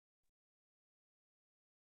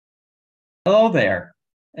Hello there,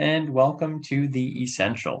 and welcome to the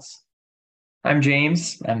Essentials. I'm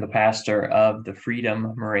James. I'm the pastor of the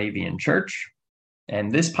Freedom Moravian Church,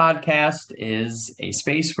 and this podcast is a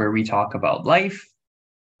space where we talk about life,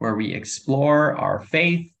 where we explore our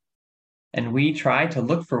faith, and we try to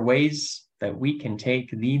look for ways that we can take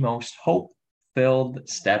the most hope-filled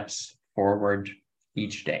steps forward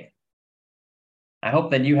each day. I hope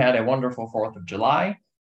that you had a wonderful 4th of July.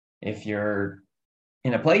 If you're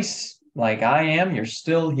in a place like I am, you're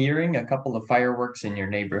still hearing a couple of fireworks in your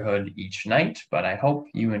neighborhood each night, but I hope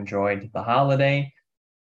you enjoyed the holiday.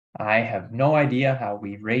 I have no idea how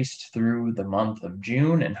we raced through the month of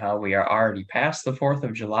June and how we are already past the 4th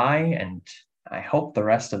of July, and I hope the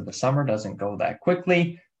rest of the summer doesn't go that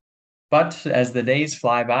quickly. But as the days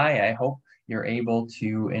fly by, I hope you're able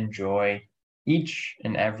to enjoy each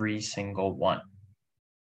and every single one.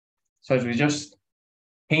 So as we just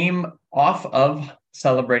came off of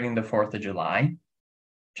celebrating the 4th of July,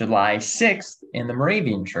 July 6th in the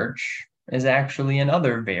Moravian Church is actually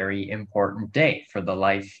another very important day for the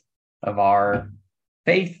life of our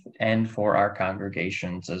faith and for our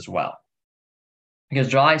congregations as well. Because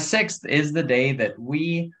July 6th is the day that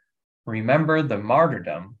we remember the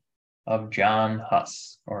martyrdom of Jan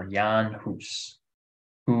Hus, or Jan Hus,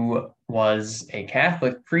 who was a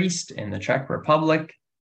Catholic priest in the Czech Republic.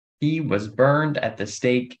 He was burned at the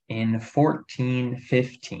stake in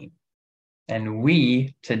 1415. And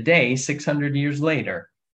we, today, 600 years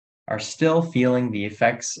later, are still feeling the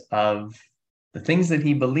effects of the things that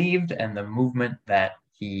he believed and the movement that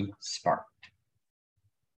he sparked.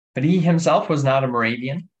 But he himself was not a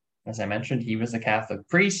Moravian. As I mentioned, he was a Catholic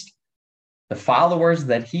priest. The followers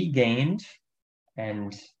that he gained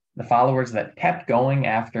and the followers that kept going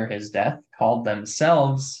after his death called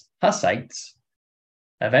themselves Hussites.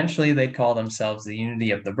 Eventually, they'd call themselves the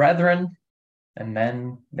Unity of the Brethren, and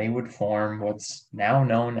then they would form what's now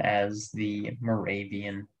known as the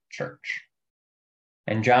Moravian Church.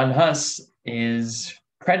 And Jan Hus is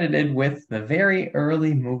credited with the very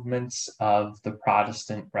early movements of the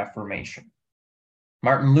Protestant Reformation.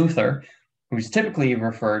 Martin Luther, who's typically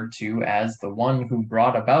referred to as the one who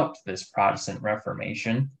brought about this Protestant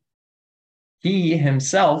Reformation, he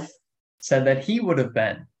himself said that he would have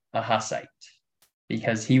been a Hussite,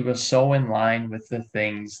 because he was so in line with the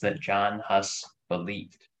things that Jan Hus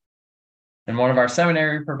believed. And one of our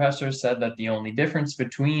seminary professors said that the only difference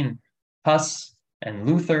between Hus and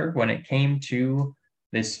Luther when it came to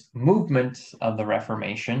this movement of the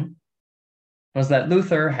Reformation was that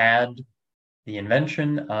Luther had the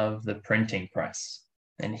invention of the printing press,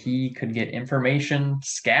 and he could get information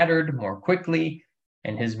scattered more quickly,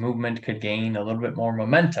 and his movement could gain a little bit more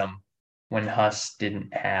momentum when Hus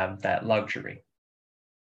didn't have that luxury.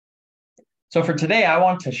 So for today, I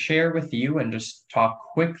want to share with you and just talk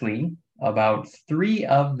quickly about 3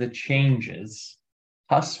 of the changes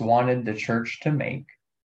Hus wanted the church to make,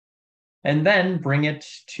 and then bring it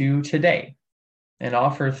to today and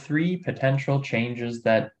offer 3 potential changes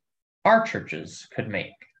that our churches could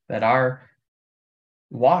make, that our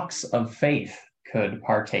walks of faith could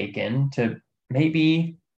partake in to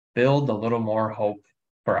maybe build a little more hope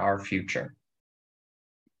for our future.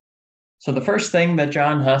 So the first thing that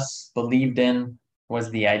Jan Hus believed in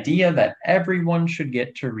was the idea that everyone should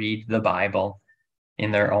get to read the Bible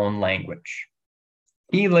in their own language.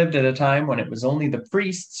 He lived at a time when it was only the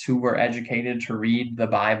priests who were educated to read the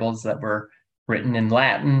Bibles that were written in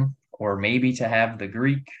Latin, or maybe to have the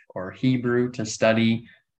Greek or Hebrew to study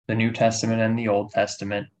the New Testament and the Old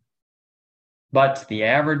Testament. But the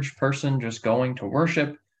average person just going to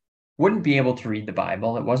worship wouldn't be able to read the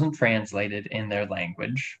Bible. It wasn't translated in their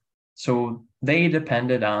language. So they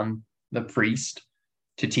depended on the priest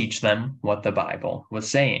to teach them what the Bible was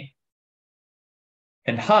saying.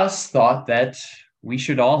 And Hus thought that we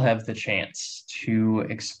should all have the chance to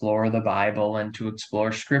explore the Bible and to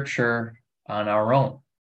explore Scripture on our own.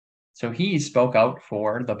 So he spoke out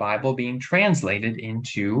for the Bible being translated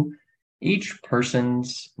into each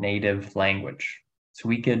person's native language, so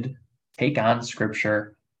we could take on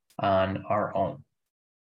Scripture on our own.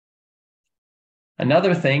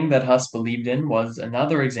 Another thing that Hus believed in was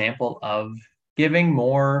another example of giving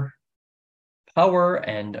more power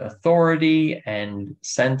and authority and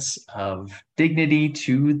sense of dignity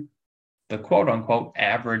to the quote-unquote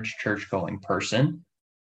average church-going person,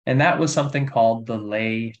 and that was something called the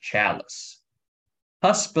lay chalice.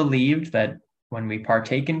 Hus believed that when we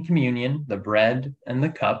partake in communion, the bread and the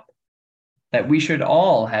cup, that we should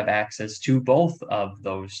all have access to both of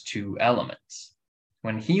those 2 elements.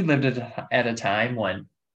 When he lived at a time when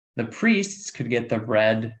the priests could get the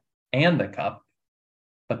bread and the cup,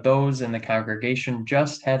 but those in the congregation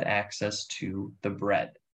just had access to the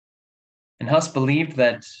bread. And Hus believed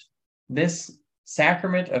that this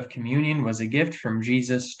sacrament of communion was a gift from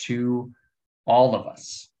Jesus to all of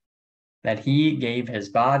us, that he gave his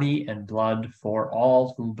body and blood for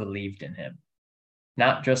all who believed in him.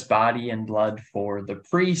 Not just body and blood for the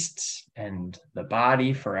priests and the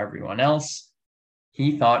body for everyone else.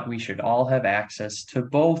 He thought we should all have access to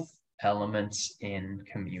both elements in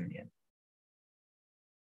communion.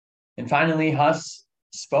 And finally, Hus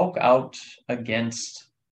spoke out against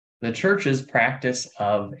the church's practice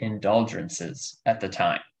of indulgences at the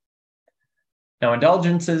time. Now,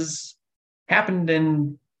 indulgences happened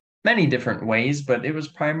in many different ways, but it was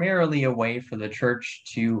primarily a way for the church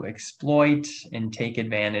to exploit and take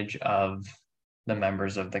advantage of the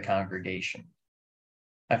members of the congregation.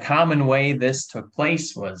 A common way this took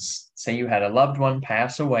place was, say you had a loved one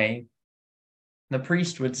pass away, the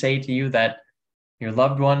priest would say to you that your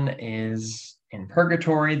loved one is in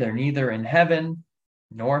purgatory, they're neither in heaven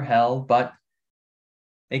nor hell, but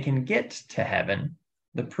they can get to heaven.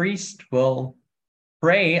 The priest will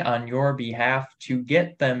pray on your behalf to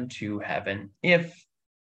get them to heaven if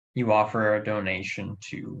you offer a donation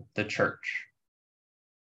to the church.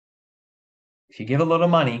 If you give a little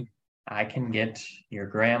money, I can get your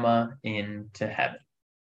grandma into heaven.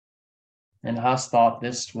 And Hus thought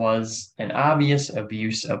this was an obvious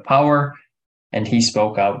abuse of power, and he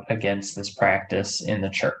spoke out against this practice in the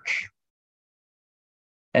church.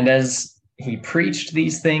 And as he preached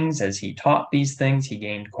these things, as he taught these things, he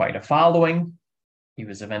gained quite a following. He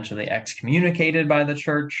was eventually excommunicated by the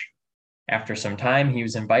church. After some time, he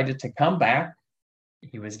was invited to come back.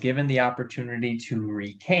 He was given the opportunity to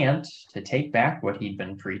recant, to take back what he'd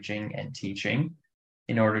been preaching and teaching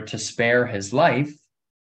in order to spare his life.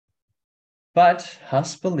 But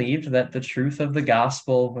Hus believed that the truth of the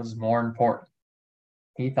gospel was more important.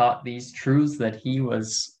 He thought these truths that he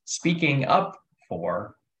was speaking up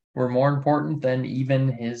for were more important than even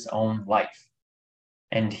his own life.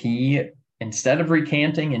 And he, instead of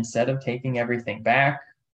recanting, instead of taking everything back,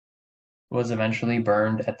 was eventually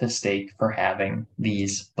burned at the stake for having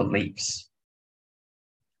these beliefs.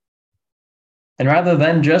 And rather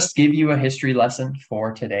than just give you a history lesson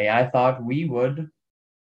for today, I thought we would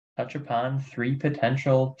touch upon 3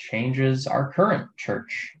 potential changes our current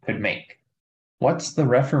church could make. What's the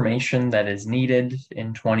reformation that is needed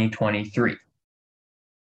in 2023?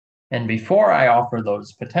 And before I offer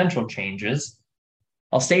those potential changes,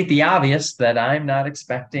 I'll state the obvious that I'm not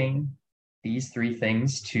expecting these 3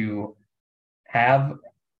 things to have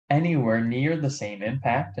anywhere near the same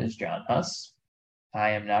impact as Jan Hus. I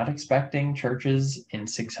am not expecting churches in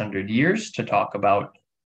 600 years to talk about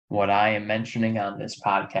what I am mentioning on this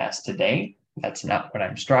podcast today. That's not what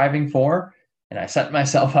I'm striving for. And I set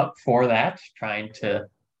myself up for that, trying to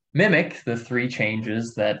mimic the 3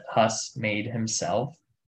 changes that Hus made himself.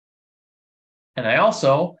 And I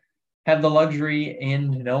also have the luxury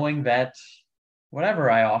in knowing that whatever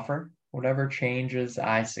I offer, whatever changes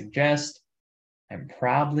I suggest, I'm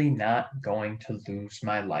probably not going to lose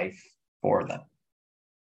my life for them.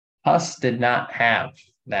 Hus did not have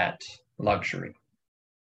that luxury.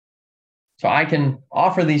 So I can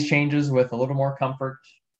offer these changes with a little more comfort,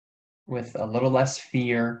 with a little less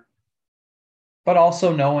fear, but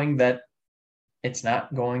also knowing that it's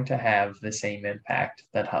not going to have the same impact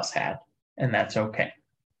that Hus had, and that's okay.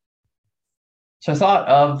 So I thought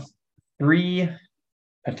of 3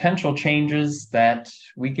 potential changes that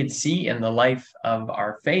we could see in the life of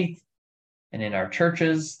our faith and in our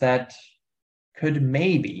churches that could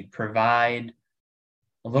maybe provide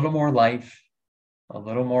a little more life, a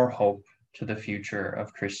little more hope to the future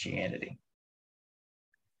of Christianity.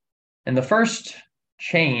 And the first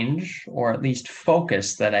change, or at least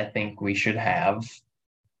focus, that I think we should have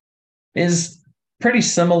is pretty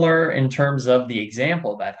similar in terms of the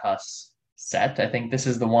example that Hus set. I think this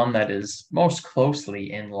is the one that is most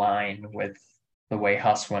closely in line with the way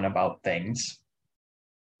Hus went about things.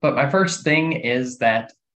 But my first thing is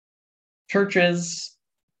that churches,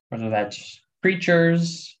 whether that's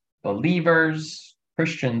preachers, believers,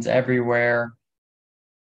 Christians everywhere,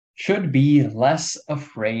 should be less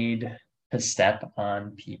afraid to step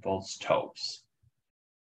on people's toes.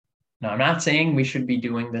 Now, I'm not saying we should be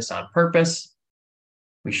doing this on purpose.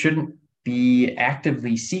 We shouldn't be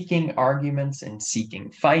actively seeking arguments and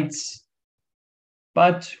seeking fights,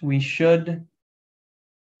 but we should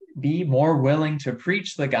be more willing to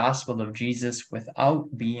preach the gospel of Jesus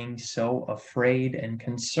without being so afraid and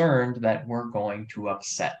concerned that we're going to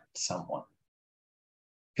upset someone.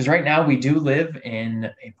 Because right now we do live in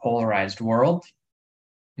a polarized world.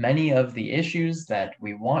 Many of the issues that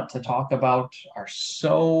we want to talk about are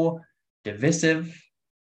so divisive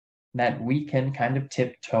that we can kind of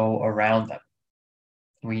tiptoe around them.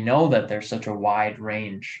 We know that there's such a wide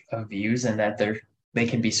range of views and that they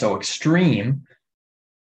can be so extreme.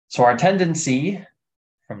 So our tendency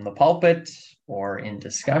from the pulpit or in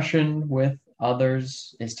discussion with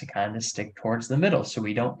others is to kind of stick towards the middle so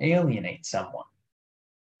we don't alienate someone.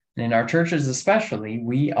 And in our churches especially,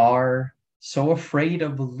 we are so afraid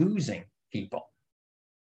of losing people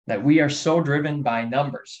that we are so driven by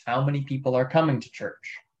numbers. How many people are coming to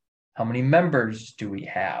church? How many members do we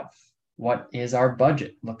have? What is our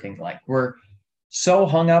budget looking like? We're so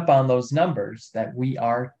hung up on those numbers that we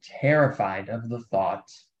are terrified of the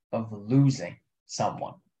thought of losing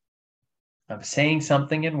someone, of saying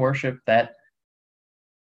something in worship that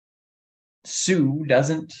Sue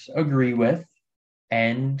doesn't agree with,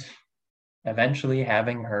 and eventually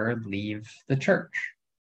having her leave the church.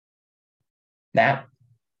 That,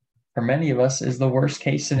 for many of us, is the worst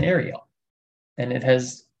case scenario. And it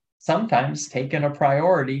has sometimes taken a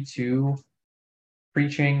priority to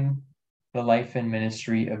preaching the life and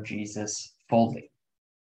ministry of Jesus fully.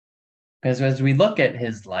 Because as we look at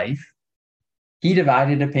his life, he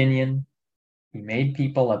divided opinion. He made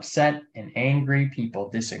people upset and angry. People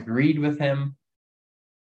disagreed with him.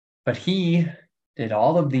 But he did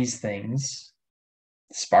all of these things,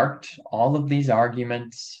 sparked all of these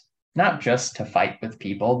arguments, not just to fight with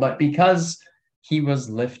people, but because he was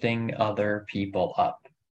lifting other people up.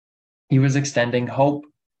 He was extending hope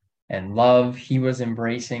and love. He was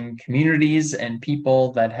embracing communities and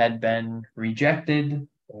people that had been rejected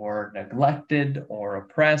or neglected or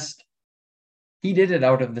oppressed. He did it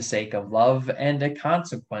out of the sake of love, and a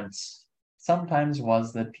consequence sometimes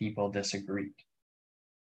was that people disagreed.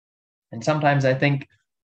 And sometimes I think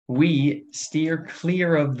we steer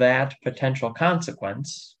clear of that potential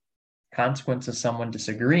consequence of someone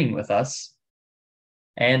disagreeing with us.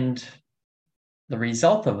 And the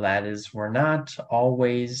result of that is we're not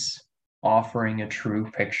always offering a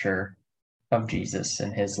true picture of Jesus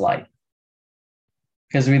and his life.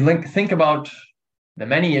 Because we think about the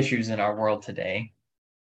many issues in our world today,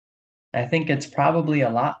 I think it's probably a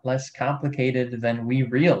lot less complicated than we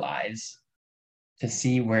realize to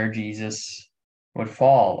see where Jesus would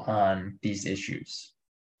fall on these issues,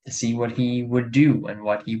 to see what he would do and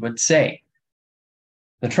what he would say.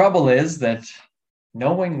 The trouble is that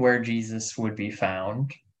knowing where Jesus would be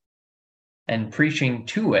found and preaching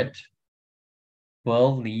to it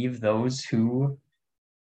will leave those who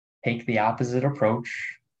take the opposite approach.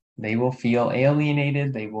 They will feel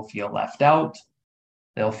alienated. They will feel left out.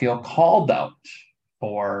 They'll feel called out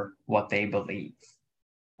for what they believe,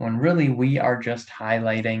 when really we are just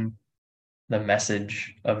highlighting the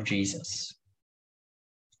message of Jesus.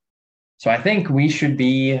 So I think we should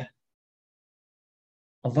be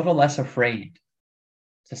a little less afraid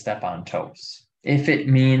to step on toes if it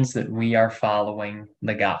means that we are following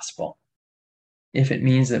the gospel, if it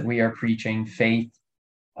means that we are preaching faith,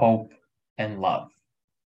 hope, and love.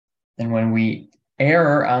 And when we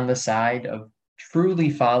err on the side of truly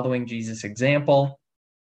following Jesus' example,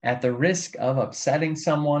 at the risk of upsetting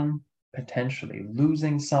someone, potentially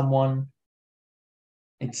losing someone,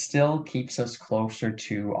 it still keeps us closer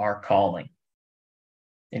to our calling.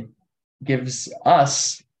 It gives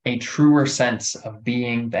us a truer sense of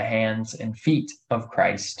being the hands and feet of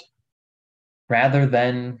Christ, rather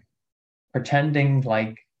than pretending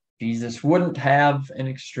like Jesus wouldn't have an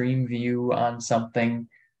extreme view on something,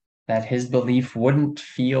 that his belief wouldn't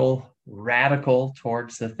feel radical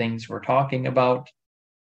towards the things we're talking about.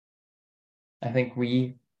 I think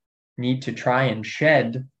we need to try and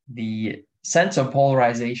shed the sense of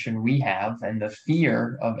polarization we have and the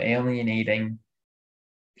fear of alienating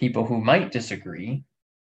people who might disagree,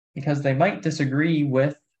 because they might disagree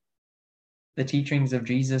with the teachings of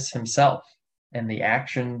Jesus himself and the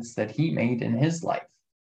actions that he made in his life.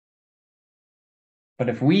 But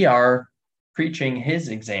if we are preaching his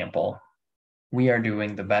example, we are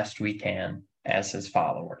doing the best we can as his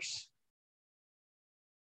followers.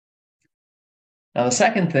 Now, the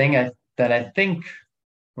second thing that I think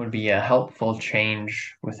would be a helpful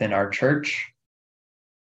change within our church,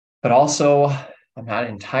 but also I'm not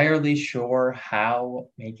entirely sure how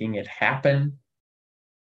making it happen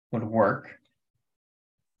would work.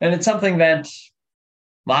 And it's something that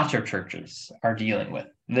lots of churches are dealing with,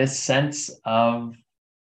 this sense of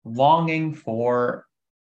longing for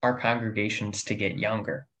our congregations to get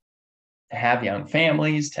younger, to have young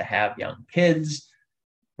families, to have young kids.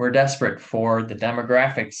 We're desperate for the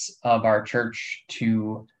demographics of our church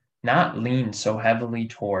to not lean so heavily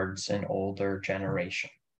towards an older generation.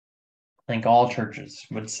 think all churches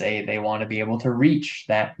would say they want to be able to reach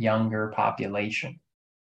that younger population.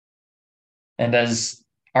 And as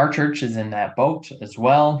our church is in that boat as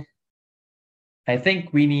well, I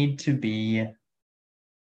think we need to be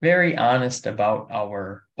very honest about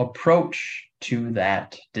our approach to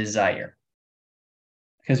that desire.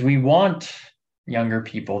 Because we want younger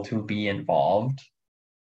people to be involved,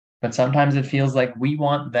 but sometimes it feels like we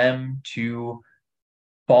want them to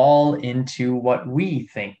fall into what we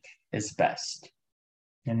think is best.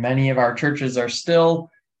 And many of our churches are still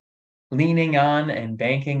leaning on and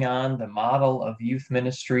banking on the model of youth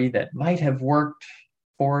ministry that might have worked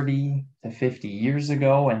 40 to 50 years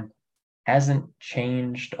ago and hasn't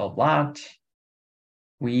changed a lot.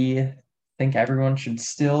 We think everyone should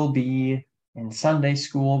still be in Sunday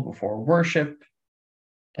school before worship,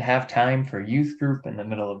 to have time for youth group in the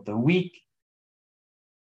middle of the week.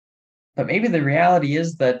 But maybe the reality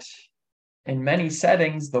is that in many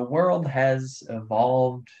settings, the world has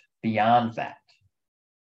evolved beyond that.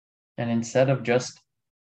 And instead of just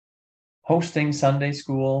hosting Sunday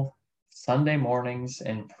school Sunday mornings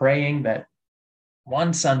and praying that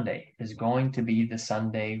one Sunday is going to be the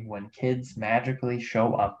Sunday when kids magically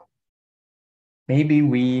show up, maybe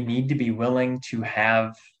we need to be willing to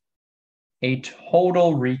have a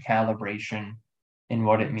total recalibration in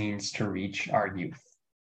what it means to reach our youth.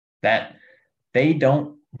 That they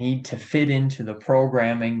don't need to fit into the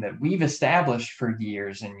programming that we've established for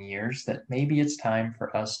years and years, that maybe it's time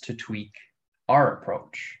for us to tweak our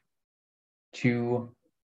approach, to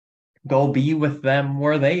go be with them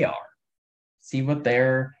where they are, see what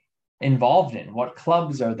they're involved in, what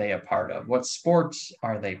clubs are they a part of, what sports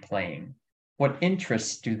are they playing, what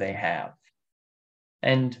interests do they have,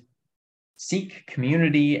 and seek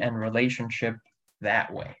community and relationship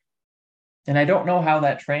that way. And I don't know how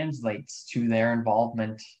that translates to their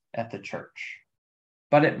involvement at the church,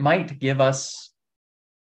 but it might give us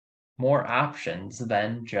more options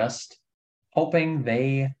than just hoping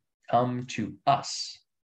they come to us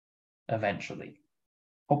eventually,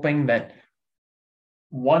 hoping that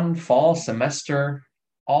one fall semester,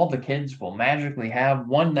 all the kids will magically have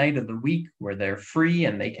one night of the week where they're free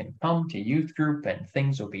and they can come to youth group and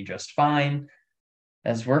things will be just fine.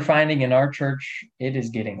 As we're finding in our church, it is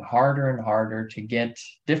getting harder and harder to get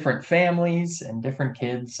different families and different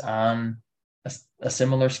kids on a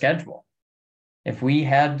similar schedule. If we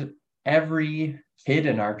had every kid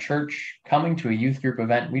in our church coming to a youth group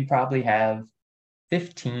event, we'd probably have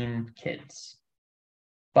 15 kids.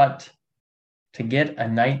 But to get a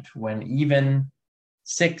night when even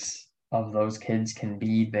 6 of those kids can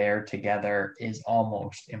be there together is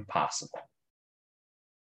almost impossible.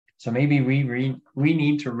 So maybe we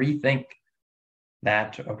need to rethink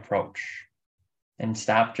that approach and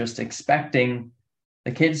stop just expecting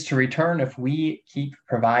the kids to return if we keep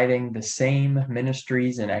providing the same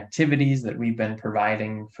ministries and activities that we've been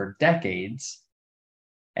providing for decades,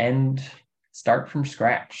 and start from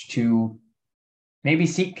scratch to maybe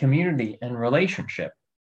seek community and relationship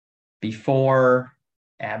before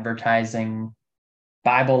advertising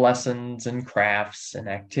Bible lessons and crafts and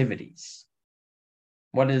activities.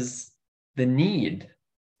 What is the need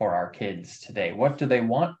for our kids today? What do they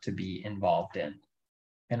want to be involved in?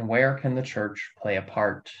 And where can the church play a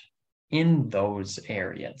part in those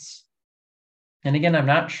areas? And again, I'm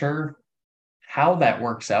not sure how that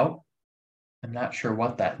works out. I'm not sure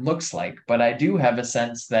what that looks like, but I do have a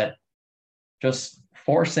sense that just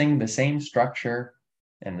forcing the same structure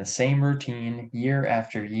and the same routine year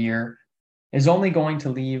after year is only going to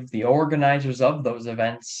leave the organizers of those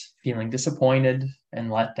events feeling disappointed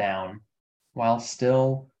and let down, while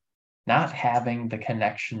still not having the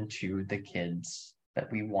connection to the kids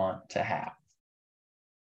that we want to have.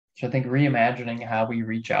 So I think reimagining how we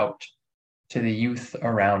reach out to the youth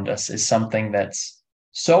around us is something that's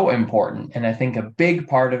so important. And I think a big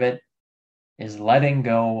part of it is letting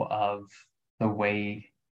go of the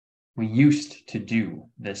way we used to do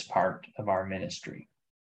this part of our ministry.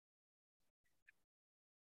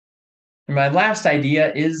 And my last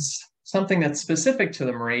idea is something that's specific to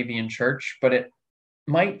the Moravian Church, but it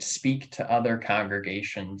might speak to other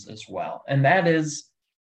congregations as well. And that is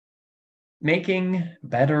making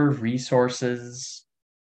better resources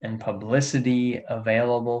and publicity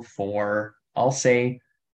available for, I'll say,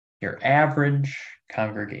 your average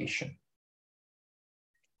congregation.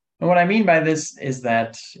 And what I mean by this is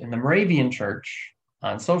that in the Moravian Church,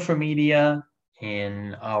 on social media,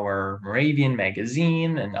 in our Moravian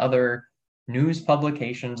magazine, and other news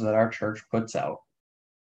publications that our church puts out,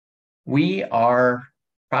 we are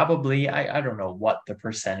probably, I don't know what the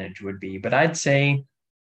percentage would be, but I'd say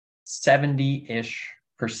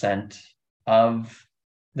 70-ish% of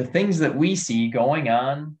the things that we see going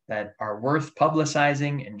on that are worth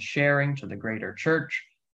publicizing and sharing to the greater church,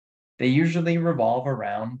 they usually revolve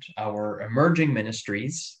around our emerging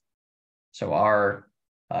ministries. So our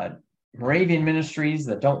Moravian ministries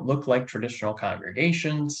that don't look like traditional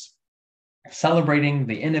congregations, celebrating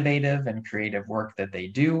the innovative and creative work that they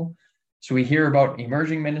do. So we hear about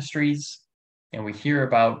emerging ministries, and we hear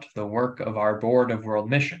about the work of our Board of World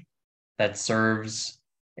Mission that serves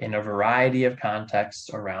in a variety of contexts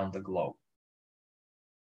around the globe.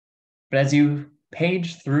 But as you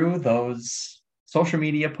page through those social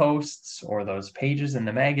media posts or those pages in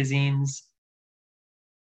the magazines,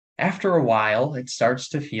 after a while, it starts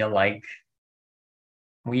to feel like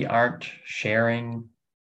we aren't sharing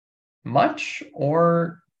much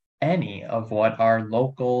or any of what our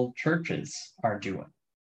local churches are doing.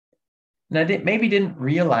 And I maybe didn't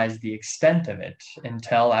realize the extent of it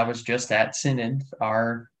until I was just at Synod,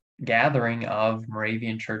 our gathering of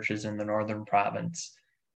Moravian churches in the Northern Province.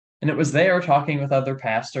 And it was there, talking with other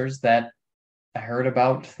pastors, that I heard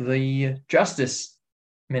about the justice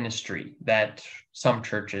ministry that some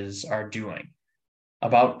churches are doing,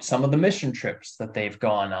 about some of the mission trips that they've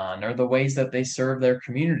gone on, or the ways that they serve their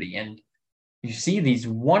community. And you see these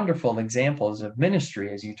wonderful examples of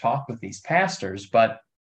ministry as you talk with these pastors, but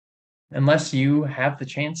unless you have the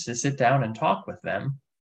chance to sit down and talk with them,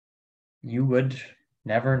 you would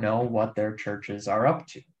never know what their churches are up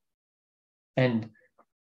to. And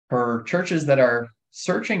for churches that are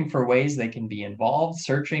searching for ways they can be involved,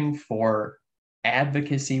 searching for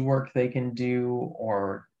advocacy work they can do,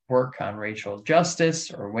 or work on racial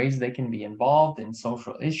justice, or ways they can be involved in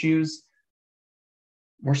social issues,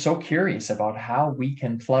 we're so curious about how we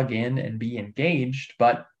can plug in and be engaged,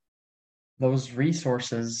 but those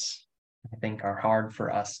resources, I think, are hard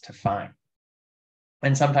for us to find.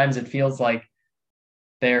 And sometimes it feels like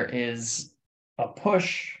there is a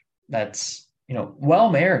push that's, well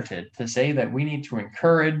merited, to say that we need to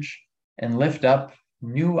encourage and lift up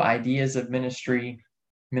new ideas of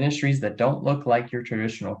ministries that don't look like your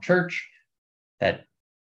traditional church, that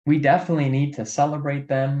we definitely need to celebrate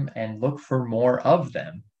them and look for more of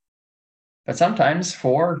them. But sometimes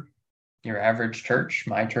for your average church,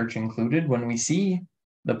 my church included, when we see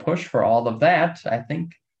the push for all of that, I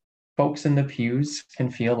think folks in the pews can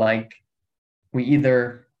feel like we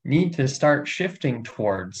either need to start shifting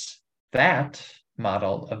towards that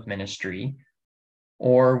model of ministry,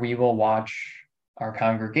 or we will watch our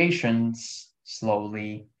congregations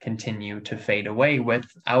slowly continue to fade away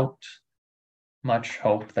without much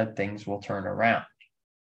hope that things will turn around.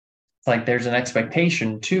 It's like there's an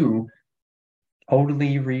expectation to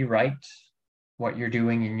totally rewrite what you're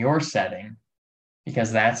doing in your setting,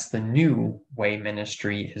 because that's the new way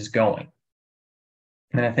ministry is going.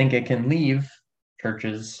 And I think it can leave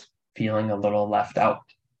churches feeling a little left out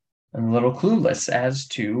and a little clueless as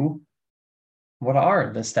to what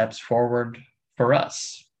are the steps forward for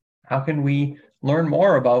us. How can we learn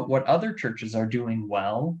more about what other churches are doing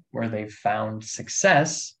well, where they've found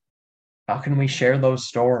success? How can we share those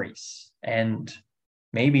stories and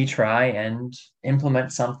maybe try and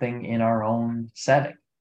implement something in our own setting?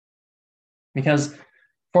 Because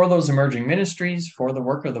for those emerging ministries, for the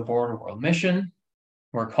work of the Board of World Mission,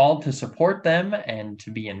 we're called to support them and to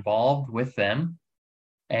be involved with them.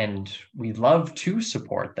 And we love to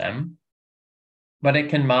support them, but it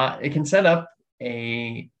can set up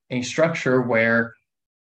a structure where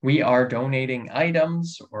we are donating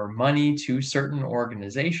items or money to certain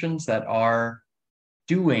organizations that are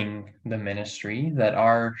doing the ministry, that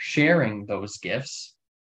are sharing those gifts.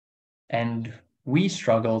 And we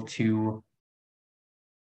struggle to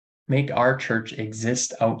make our church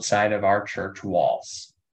exist outside of our church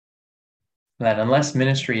walls. That unless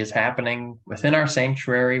ministry is happening within our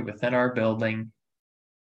sanctuary, within our building,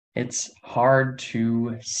 it's hard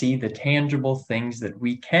to see the tangible things that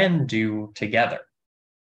we can do together.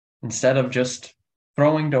 Instead of just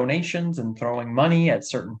throwing donations and throwing money at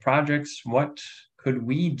certain projects, what could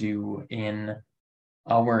we do in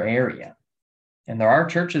our area? And there are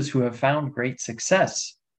churches who have found great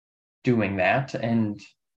success doing that, and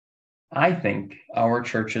I think our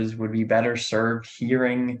churches would be better served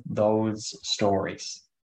hearing those stories,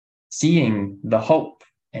 seeing the hope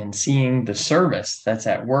and seeing the service that's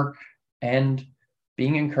at work, and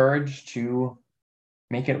being encouraged to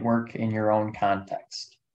make it work in your own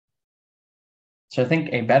context. So I think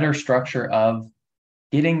a better structure of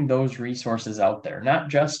getting those resources out there, not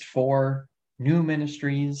just for new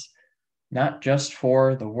ministries, not just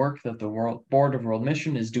for the work that the Board of World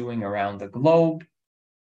Mission is doing around the globe,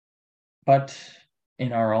 but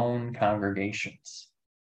in our own congregations.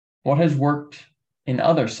 What has worked in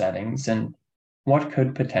other settings, and what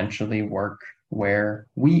could potentially work where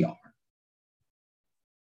we are.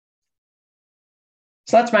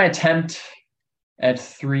 So that's my attempt at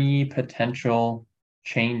 3 potential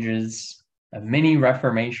changes, a mini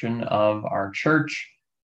reformation of our church.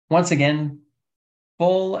 Once again,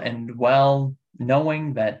 full and well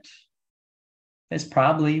knowing that this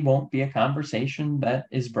probably won't be a conversation that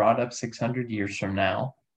is brought up 600 years from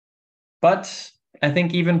now. But I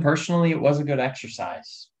think even personally, it was a good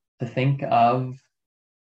exercise to think of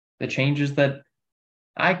the changes that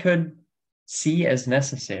I could see as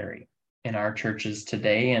necessary in our churches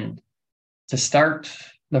today, and to start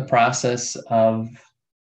the process of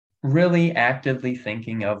really actively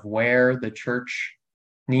thinking of where the church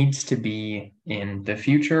needs to be in the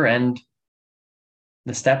future and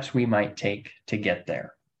the steps we might take to get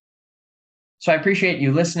there. So I appreciate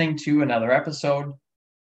you listening to another episode.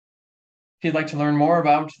 If you'd like to learn more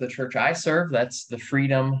about the church I serve, that's the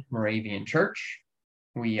Freedom Moravian Church.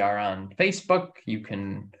 We are on Facebook. You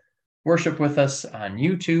can worship with us on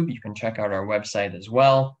YouTube. You can check out our website as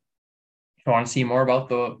well. If you want to see more about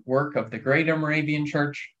the work of the Greater Moravian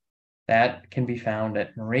Church, that can be found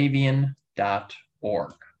at moravian.org.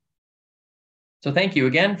 So thank you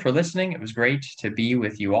again for listening. It was great to be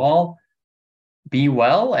with you all. Be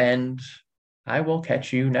well, and I will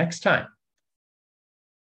catch you next time.